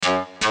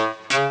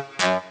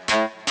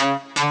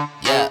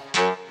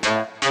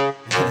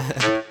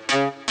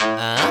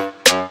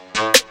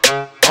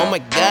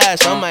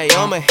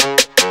my,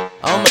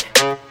 oh my,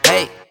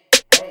 hey.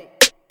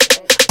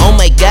 Oh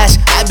my gosh,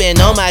 I been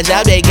on my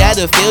job, they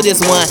gotta feel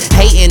this one.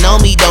 Hating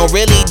on me don't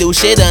really do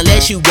shit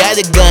unless you got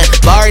a gun.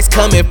 Bars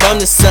coming from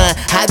the sun,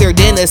 hotter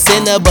than a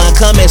Cinnabon.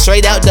 Coming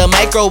straight out the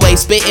microwave,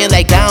 spitting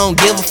like I don't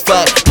give a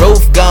fuck.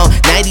 Roof gone,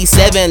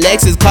 97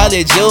 Lexus, call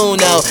it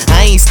Juno.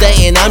 I ain't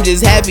stunting, I'm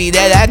just happy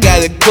that I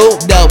got a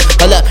coupe though.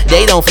 Hold up,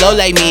 they don't flow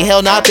like me,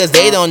 hell nah, cause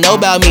they don't know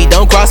about me.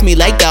 Don't cross me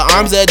like the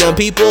arms of them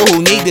people who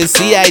need the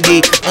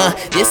CID.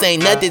 This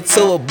ain't nothing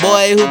to a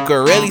boy who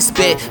could really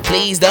spit.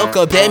 Please don't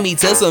compare me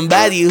to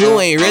somebody who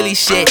ain't really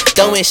shit.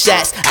 Throwing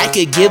shots, I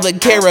could give a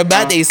care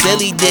about they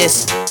silly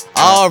diss.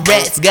 All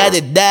rats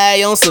gotta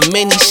die on some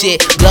many shit.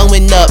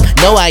 Blowing up,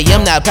 no I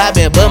am not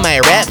popping, but my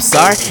raps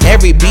are.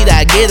 Every beat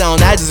I get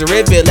on, I just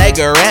rip it like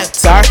a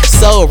raptor.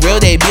 So real,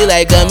 they be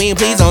like,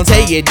 please don't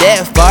take it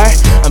that far.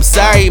 I'm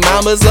sorry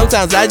mama,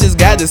 sometimes I just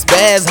gotta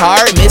spaz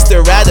hard.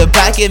 Mr. Out of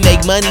pocket,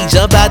 make money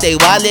jump out they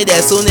wallet.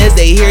 As soon as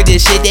they hear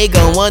this shit, they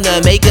gon'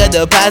 wanna make a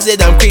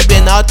deposit. I'm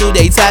creeping all through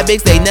they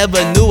topics, they never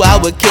knew I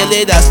would kill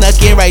it. I snuck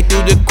in right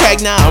through the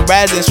crack, now I'm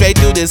rising straight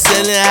through the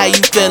ceiling. How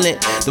you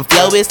feeling? The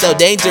flow is so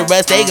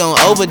dangerous, they gon'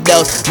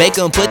 overdose. Make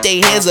them put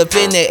their hands up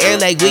in the air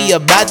like we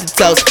about to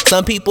toast.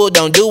 Some people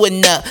don't do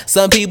enough,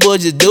 some people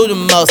just do the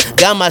most.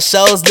 Got my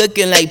shows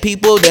looking like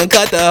people done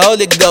caught the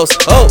Holy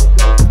Ghost. Oh,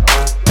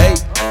 hey,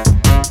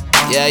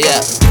 yeah,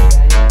 yeah,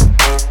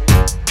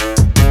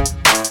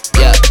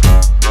 yeah,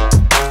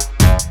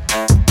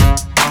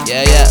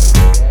 yeah, yeah,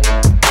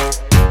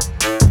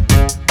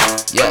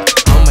 yeah.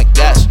 Oh my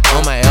gosh,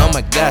 oh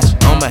my gosh,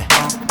 oh my,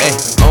 hey,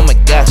 oh my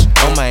gosh,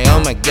 oh my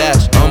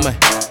gosh, oh my,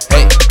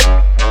 hey,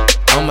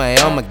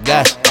 oh my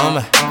gosh, oh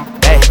my,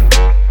 hey,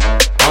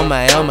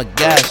 oh my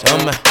gosh,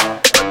 oh my.